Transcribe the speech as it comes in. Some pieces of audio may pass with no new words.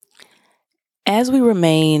As we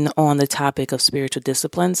remain on the topic of spiritual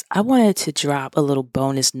disciplines, I wanted to drop a little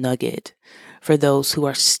bonus nugget for those who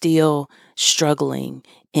are still struggling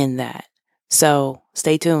in that. So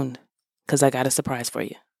stay tuned because I got a surprise for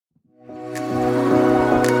you.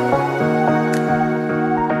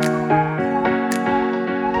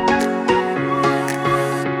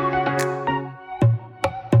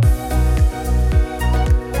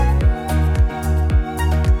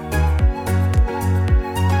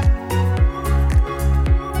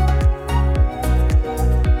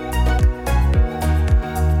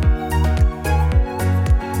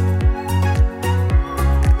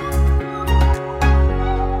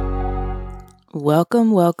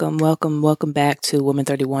 Welcome back to Woman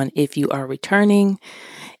 31. If you are returning,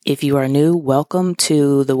 if you are new, welcome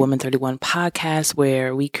to the Woman 31 podcast,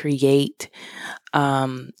 where we create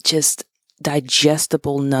just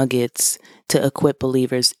digestible nuggets to equip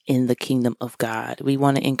believers in the kingdom of God. We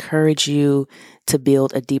want to encourage you to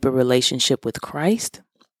build a deeper relationship with Christ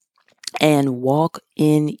and walk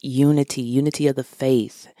in unity of the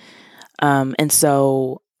faith. And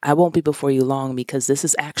so I won't be before you long because this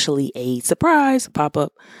is actually a surprise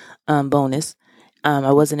pop-up bonus.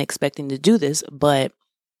 I wasn't expecting to do this, but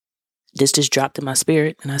this just dropped in my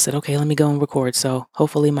spirit. And I said, okay, let me go and record. So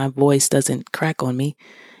hopefully my voice doesn't crack on me.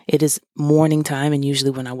 It is morning time, and usually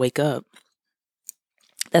when I wake up,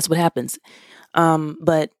 that's what happens.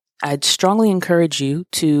 But I'd strongly encourage you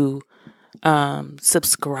to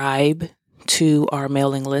subscribe to our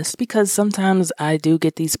mailing list, because sometimes I do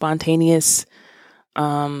get these spontaneous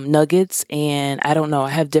nuggets, and I don't know,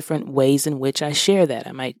 I have different ways in which I share that.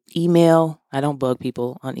 I might email, I don't bug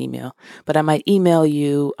people on email, but I might email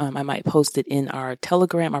you. I might post it in our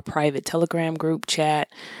Telegram, our private Telegram group chat,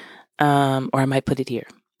 or I might put it here.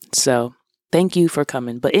 So thank you for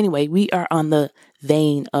coming. But anyway, we are on the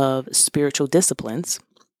vein of spiritual disciplines.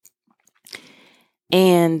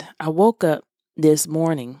 And I woke up this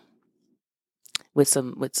morning with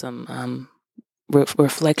some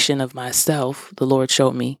reflection of myself, the Lord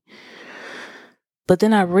showed me. But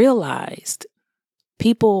then I realized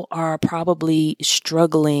people are probably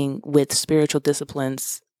struggling with spiritual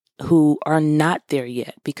disciplines who are not there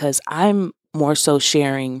yet, because I'm more so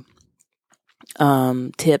sharing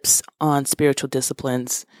tips on spiritual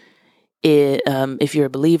disciplines if you're a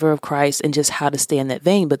believer of Christ, and just how to stay in that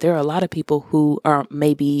vein. But there are a lot of people who are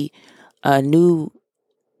maybe a new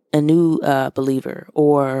believer,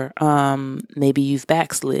 or maybe you've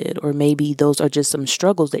backslid, or maybe those are just some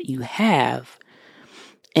struggles that you have.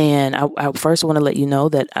 And I first want to let you know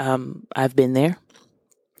that I've been there.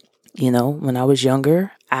 You know, when I was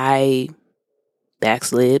younger, I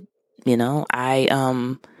backslid. You know, I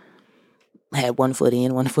had one foot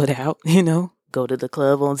in, one foot out. You know, go to the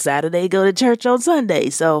club on Saturday, go to church on Sunday.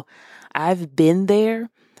 So I've been there.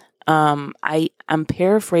 I'm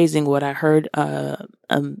paraphrasing what I heard a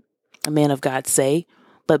man of God say,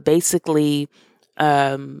 but basically,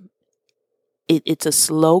 it's a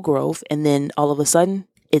slow growth, and then all of a sudden,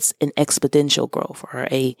 it's an exponential growth, or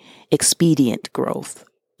a expedient growth.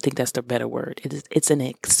 I think that's the better word. It's an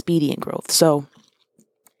expedient growth. So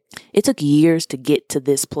it took years to get to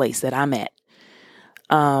this place that I'm at.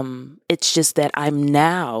 It's just that I'm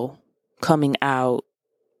now coming out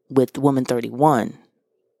with Woman 31.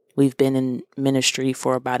 We've been in ministry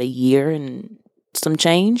for about a year and some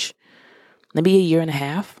change, maybe a year and a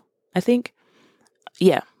half, I think.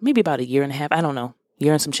 Yeah, maybe about a year and a half. I don't know,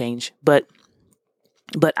 year and some change. But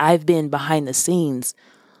I've been behind the scenes,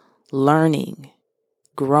 learning,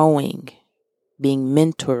 growing, being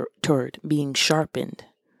mentored, being sharpened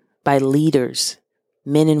by leaders,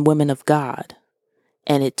 men and women of God.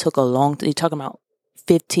 And it took a long time. You're talking about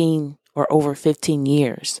 15 or over 15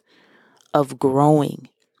 years of growing,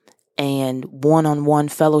 and one-on-one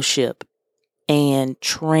fellowship, and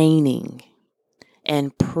training,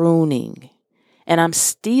 and pruning. And I'm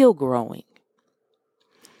still growing.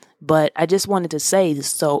 But I just wanted to say this,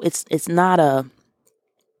 so it's not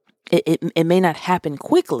it may not happen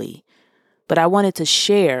quickly, but I wanted to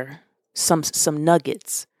share some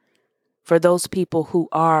nuggets for those people who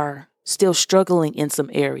are still struggling in some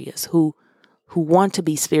areas, who want to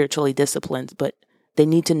be spiritually disciplined, but they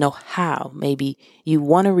need to know how. Maybe you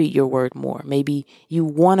want to read your word more. Maybe you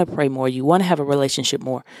want to pray more. You want to have a relationship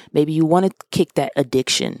more. Maybe you want to kick that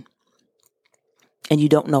addiction and you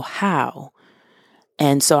don't know how.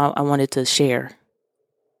 And so I wanted to share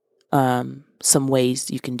some ways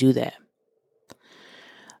you can do that.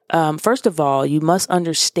 First of all, you must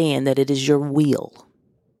understand that it is your will.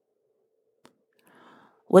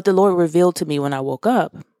 What the Lord revealed to me when I woke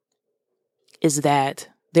up is that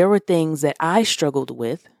there were things that I struggled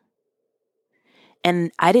with,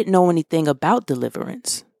 And I didn't know anything about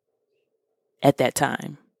deliverance at that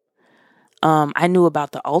time. I knew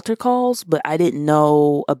about the altar calls, but I didn't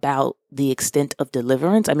know about the extent of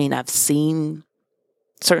deliverance. I mean, I've seen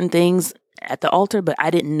certain things at the altar, but I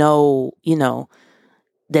didn't know,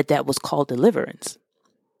 that was called deliverance.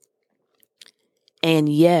 And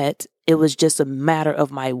yet it was just a matter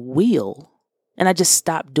of my will, and I just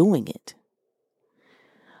stopped doing it.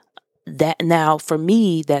 That now for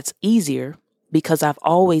me, that's easier because I've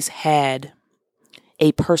always had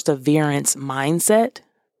a perseverance mindset.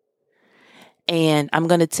 And I'm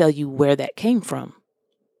going to tell you where that came from.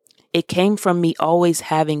 It came from me always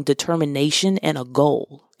having determination and a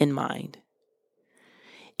goal in mind.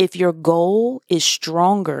 If your goal is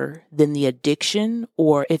stronger than the addiction,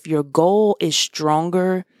 or if your goal is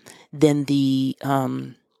stronger than the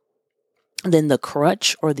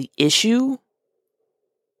crutch or the issue,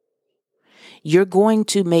 you're going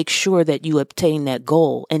to make sure that you obtain that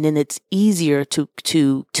goal. And then it's easier to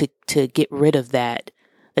get rid of that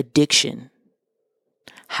addiction.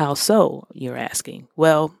 How so, you're asking?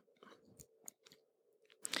 Well,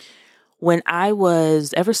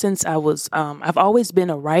 ever since I was, I've always been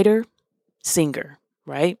a writer, singer,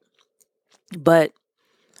 right? But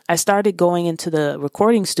I started going into the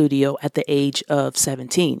recording studio at the age of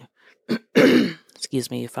 17. Excuse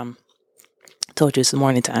me if I'm told you it's the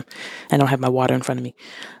morning time. I don't have my water in front of me.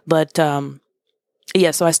 But so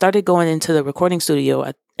I started going into the recording studio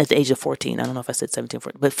at the age of 14. I don't know if I said 17,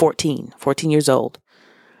 14, but 14 years old.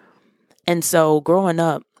 And so growing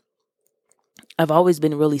up, I've always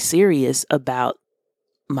been really serious about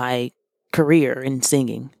my career in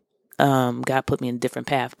singing. God put me in a different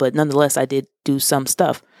path, but nonetheless, I did do some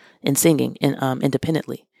stuff in singing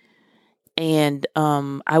independently. And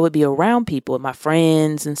I would be around people, my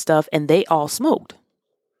friends and stuff, and they all smoked.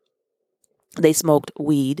 They smoked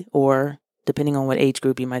weed, or depending on what age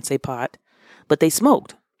group, you might say pot, but they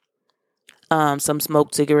smoked. Some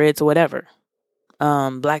smoked cigarettes or whatever.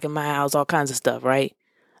 Black and Milds, all kinds of stuff, right?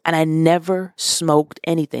 And I never smoked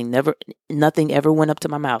anything. Nothing ever went up to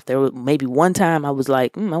my mouth. There was maybe one time I was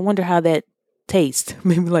like, I wonder how that tastes.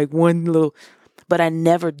 Maybe like one little, but I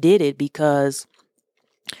never did it because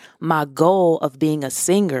my goal of being a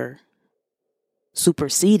singer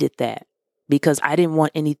superseded that, because I didn't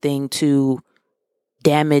want anything to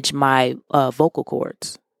damage my vocal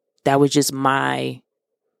cords. That was just my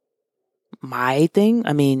thing.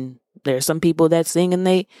 I mean, there's some people that sing and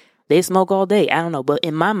they smoke all day. I don't know. But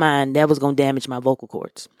in my mind, that was going to damage my vocal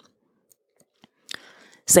cords.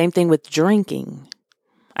 Same thing with drinking.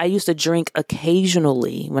 I used to drink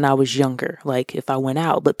occasionally when I was younger, like if I went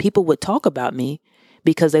out. But people would talk about me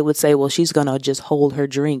because they would say, well, she's going to just hold her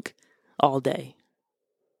drink all day.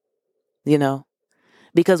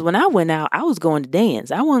 Because when I went out, I was going to dance.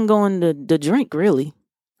 I wasn't going to drink, really.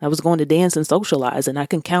 I was going to dance and socialize. And I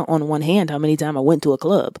can count on one hand how many times I went to a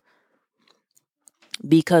club.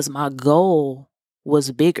 Because my goal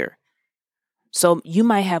was bigger. So you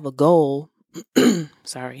might have a goal.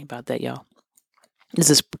 Sorry about that, y'all. This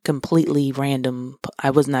is completely random. I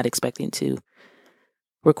was not expecting to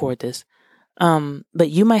record this. But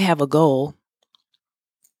you might have a goal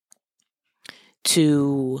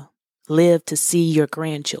to live to see your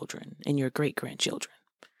grandchildren and your great-grandchildren.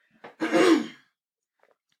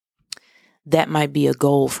 That might be a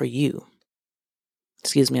goal for you.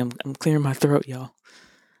 Excuse me, I'm clearing my throat, y'all.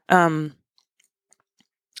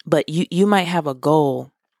 But you might have a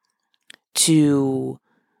goal to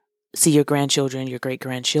see your grandchildren, your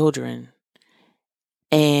great-grandchildren.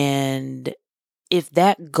 And if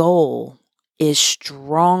that goal is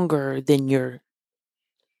stronger than your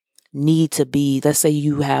need to be, let's say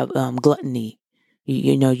you have gluttony,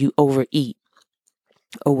 you overeat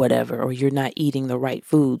or whatever, or you're not eating the right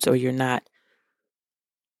foods, or you're not,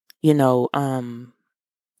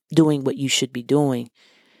 doing what you should be doing.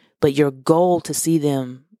 But your goal to see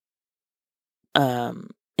them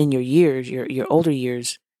in your years, your older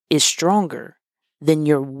years, is stronger than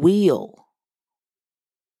your will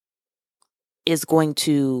is going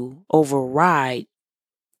to override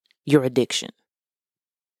your addiction.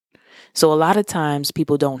 So a lot of times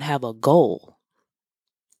people don't have a goal.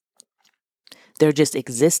 They're just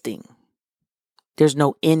existing. There's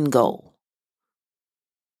no end goal.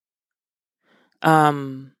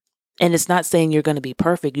 And it's not saying you're going to be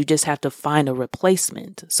perfect. You just have to find a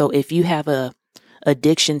replacement. So if you have a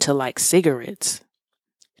addiction to like cigarettes,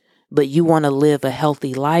 but you want to live a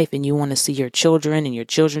healthy life and you want to see your children and your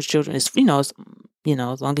children's children, as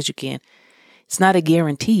long as you can. It's not a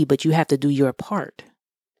guarantee, but you have to do your part.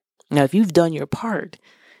 Now, if you've done your part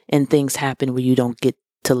and things happen where you don't get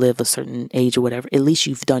to live a certain age or whatever, at least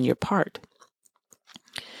you've done your part.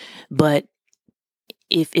 But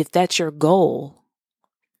if that's your goal,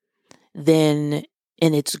 then,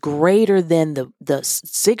 and it's greater than the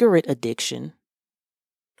cigarette addiction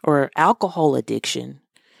or alcohol addiction,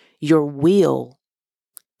 your will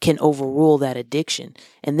can overrule that addiction.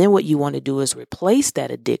 And then what you want to do is replace that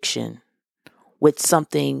addiction with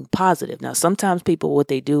something positive. Now, sometimes people, what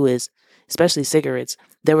they do is, especially cigarettes,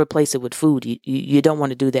 they'll replace it with food. You don't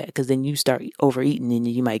want to do that, because then you start overeating and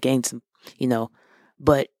you might gain some,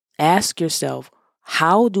 but ask yourself,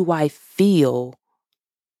 how do I feel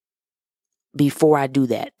before I do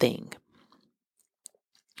that thing?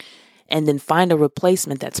 And then find a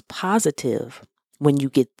replacement that's positive when you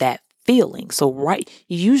get that feeling. So, you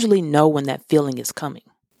usually know when that feeling is coming.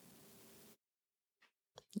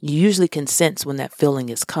 You usually can sense when that feeling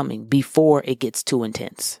is coming before it gets too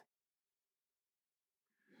intense.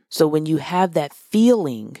 So when you have that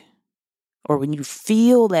feeling, or when you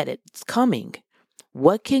feel that it's coming,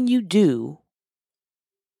 what can you do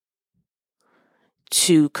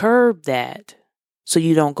to curb that so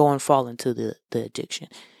you don't go and fall into the addiction?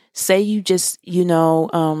 Say you just, you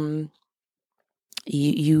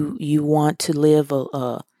want to live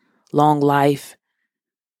a long life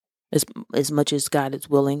as much as God is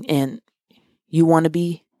willing, and you want to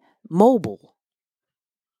be mobile,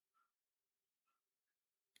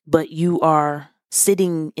 but you are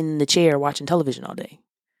sitting in the chair watching television all day.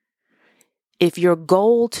 If your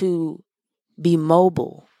goal to be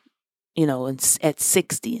mobile, at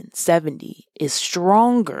 60 and 70 is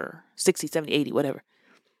stronger, 60, 70, 80, whatever,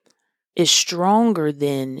 is stronger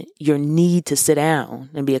than your need to sit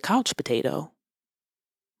down and be a couch potato,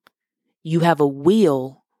 you have a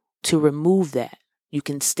will to remove that. You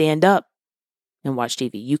can stand up and watch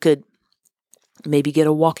TV. You could maybe get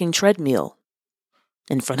a walking treadmill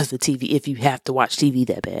in front of the TV if you have to watch TV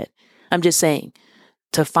that bad. I'm just saying,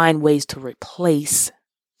 to find ways to replace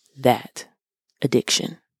that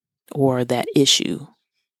addiction or that issue.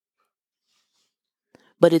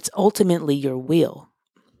 But it's ultimately your will.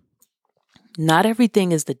 Not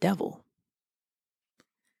everything is the devil.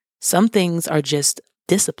 Some things are just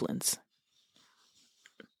disciplines.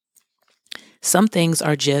 Some things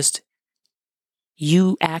are just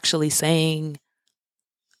you actually saying,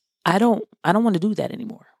 I don't want to do that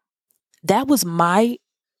anymore. That's my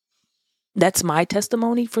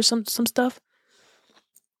testimony for some stuff.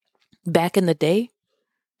 Back in the day,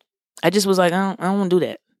 I just was like, I don't want to do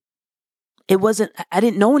that. I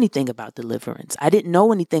didn't know anything about deliverance. I didn't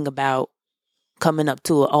know anything about coming up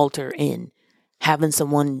to an altar and having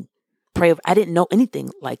someone pray. I didn't know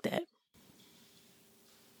anything like that.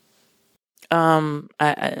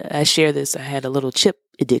 I share this. I had a little chip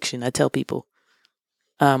addiction. I tell people,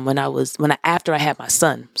 after I had my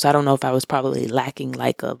son. So I don't know if I was probably lacking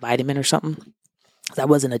like a vitamin or something. I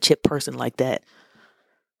wasn't a chip person like that.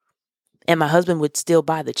 And my husband would still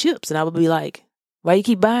buy the chips, and I would be like, why you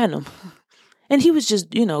keep buying them? And he was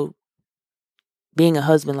just, being a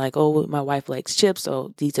husband, like, oh, my wife likes chips,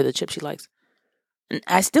 so these are the chips she likes. And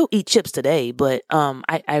I still eat chips today, but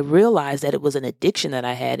I realized that it was an addiction that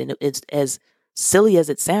I had, and it's as silly as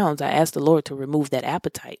it sounds. I asked the Lord to remove that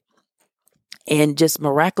appetite, and just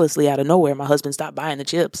miraculously out of nowhere, my husband stopped buying the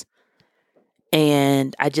chips,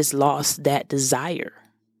 and I just lost that desire.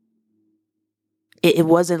 It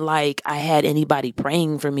wasn't like I had anybody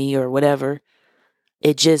praying for me or whatever.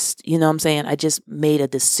 It just, I just made a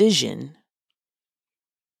decision.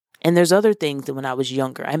 And there's other things that when I was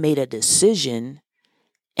younger, I made a decision.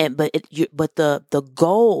 But the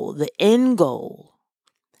goal, the end goal,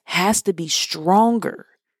 has to be stronger.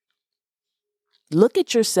 Look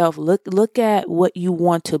at yourself. Look at what you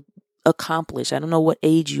want to accomplish. I don't know what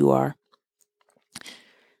age you are,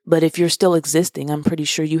 but if you're still existing, I'm pretty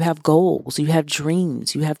sure you have goals, you have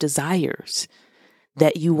dreams, you have desires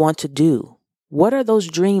that you want to do. What are those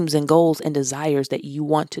dreams and goals and desires that you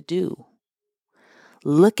want to do?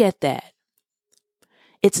 Look at that.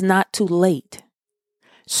 It's not too late.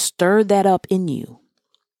 Stir that up in you.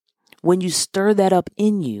 When you stir that up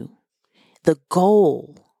in you, the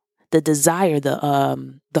goal, the desire,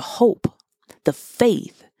 the hope, the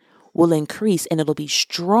faith will increase, and it'll be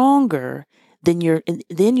stronger than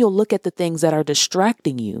then you'll look at the things that are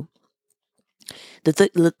distracting you,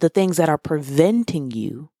 the things that are preventing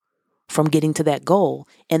you from getting to that goal,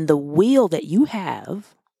 and the will that you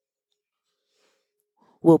have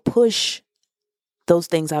will push those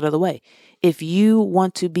things out of the way. If you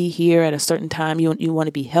want to be here at a certain time, you want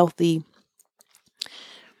to be healthy,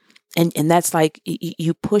 and that's like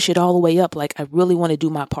you push it all the way up, like, I really want to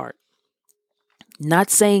do my part.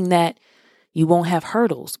 Not saying that you won't have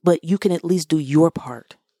hurdles, but you can at least do your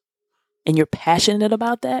part, and you're passionate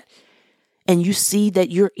about that. and you see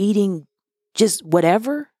that you're eating just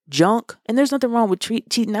whatever junk, and there's nothing wrong with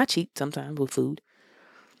cheating. I cheat sometimes with food,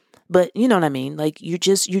 but you know what I mean? Like you're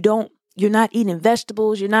not eating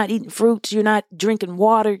vegetables, you're not eating fruits, you're not drinking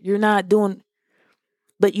water, you're not doing,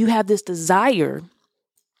 but you have this desire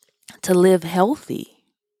to live healthy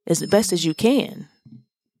as best as you can.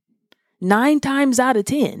 9 times out of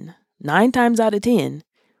 10,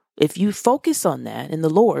 if you focus on that, in the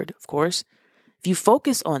Lord, of course, if you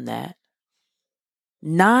focus on that,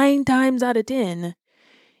 9 times out of 10,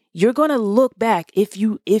 you're going to look back if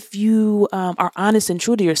you are honest and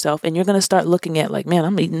true to yourself, and you're going to start looking at like, man,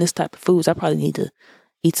 I'm eating this type of foods. I probably need to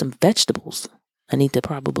eat some vegetables. I need to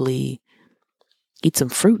probably eat some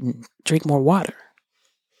fruit and drink more water.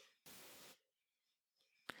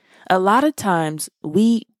 A lot of times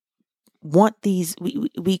we want these,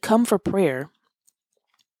 we come for prayer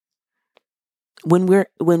when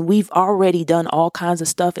we've already done all kinds of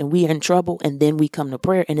stuff and we are in trouble, and then we come to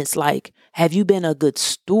prayer, and it's like, have you been a good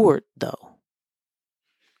steward though?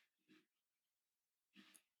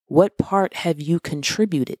 What part have you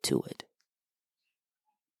contributed to it?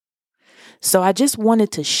 So I just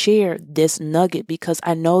wanted to share this nugget because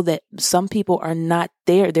I know that some people are not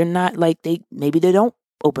there. They're not like maybe they don't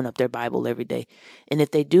open up their Bible every day. And if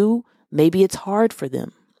they do, maybe it's hard for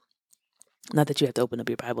them. Not that you have to open up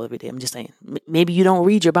your Bible every day. I'm just saying, maybe you don't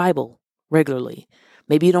read your Bible regularly.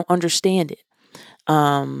 Maybe you don't understand it.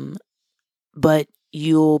 But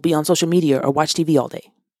you'll be on social media or watch TV all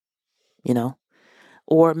day,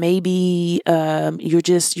 or maybe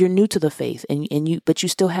you're new to the faith but you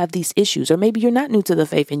still have these issues, or maybe you're not new to the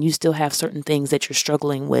faith and you still have certain things that you're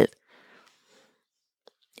struggling with.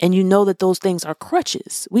 And you know that those things are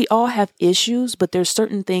crutches. We all have issues, but there's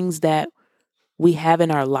certain things that we have in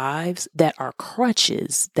our lives that are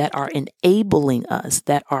crutches, that are enabling us,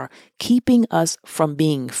 that are keeping us from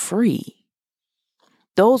being free.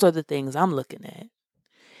 Those are the things I'm looking at.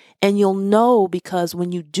 And you'll know because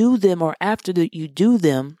when you do them, or after you do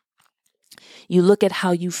them, you look at how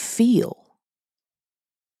you feel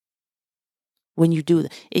when you do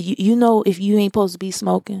them. You know, if you ain't supposed to be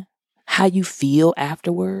smoking, how you feel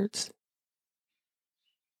afterwards.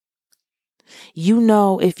 You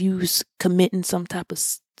know, if you committing some type of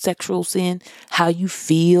sexual sin, how you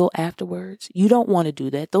feel afterwards. You don't want to do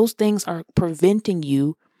that. Those things are preventing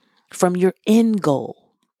you from your end goal.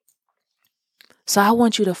 So I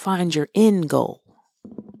want you to find your end goal.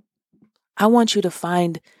 I want you to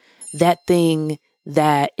find that thing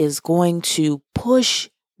that is going to push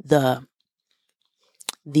the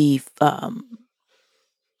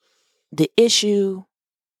issue,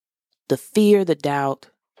 the fear, the doubt,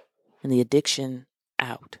 and the addiction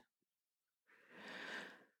out.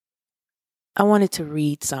 I wanted to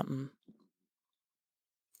read something.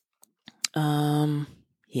 I'm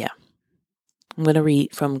going to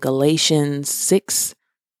read from Galatians 6,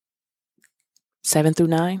 7 through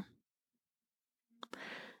 9.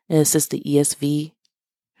 And this is the ESV.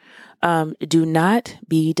 Do not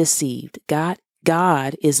be deceived.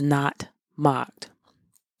 God is not mocked.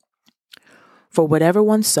 For whatever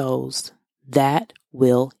one sows, that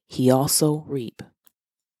will he also reap.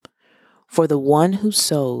 For the one who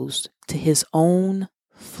sows to his own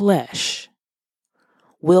flesh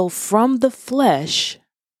will from the flesh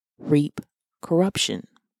reap corruption.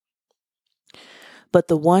 But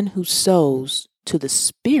the one who sows to the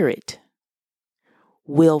Spirit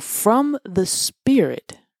will from the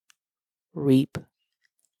Spirit reap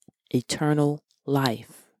eternal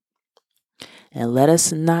life. And let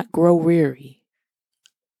us not grow weary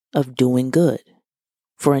of doing good,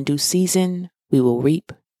 for in due season we will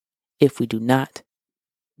reap if we do not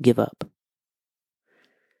give up.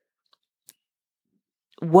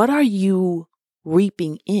 What are you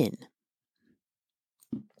reaping in?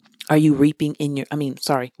 Are you reaping in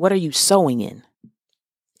what are you sowing in?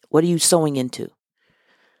 What are you sowing into?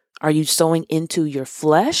 Are you sowing into your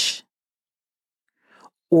flesh?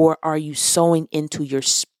 Or are you sowing into your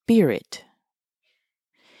spirit?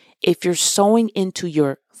 If you're sowing into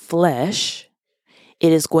your flesh,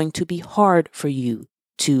 it is going to be hard for you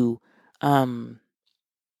to,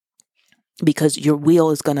 because your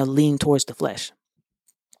will is going to lean towards the flesh.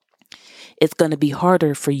 It's going to be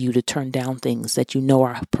harder for you to turn down things that you know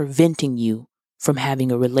are preventing you from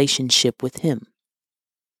having a relationship with Him.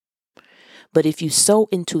 But if you sow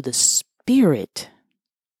into the Spirit,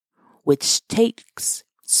 which takes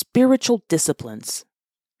spiritual disciplines,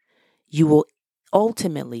 you will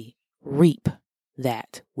ultimately reap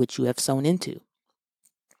that which you have sown into.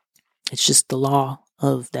 It's just the law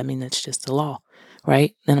that's just the law,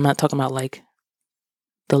 right? And I'm not talking about like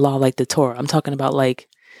the law like the Torah. I'm talking about like,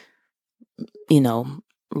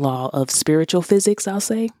 law of spiritual physics, I'll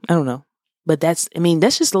say. I don't know. But that's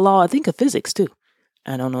just the law, I think, of physics too.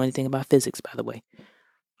 I don't know anything about physics, by the way.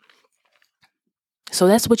 So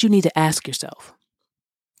that's what you need to ask yourself.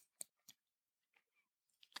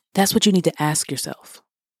 That's what you need to ask yourself.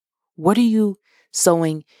 What are you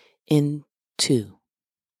sowing into?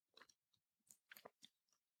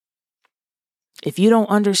 If you don't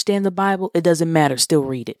understand the Bible, it doesn't matter. Still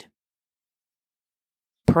read it.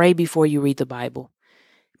 Pray before you read the Bible.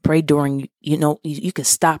 Pray during, you can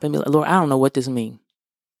stop and be like, Lord, I don't know what this means.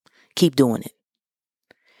 Keep doing it.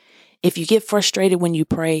 If you get frustrated when you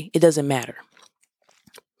pray, it doesn't matter.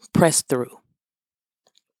 Press through.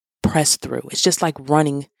 Press through. It's just like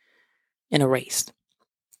running in a race.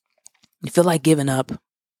 You feel like giving up.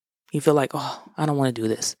 You feel like, oh, I don't want to do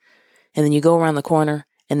this. And then you go around the corner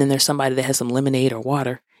and then there's somebody that has some lemonade or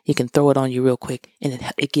water. You can throw it on you real quick and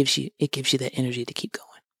it gives you that energy to keep going.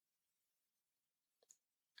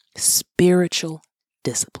 Spiritual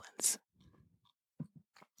disciplines.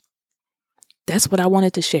 That's what I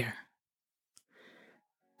wanted to share.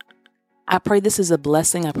 I pray this is a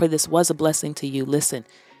blessing. I pray this was a blessing to you. Listen,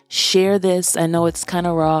 share this. I know it's kind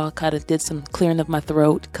of raw, kind of did some clearing of my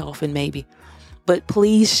throat, coughing maybe. But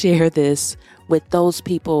please share this with those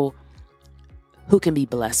people who can be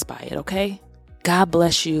blessed by it, okay? God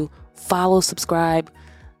bless you. Follow, subscribe,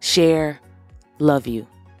 share. Love you.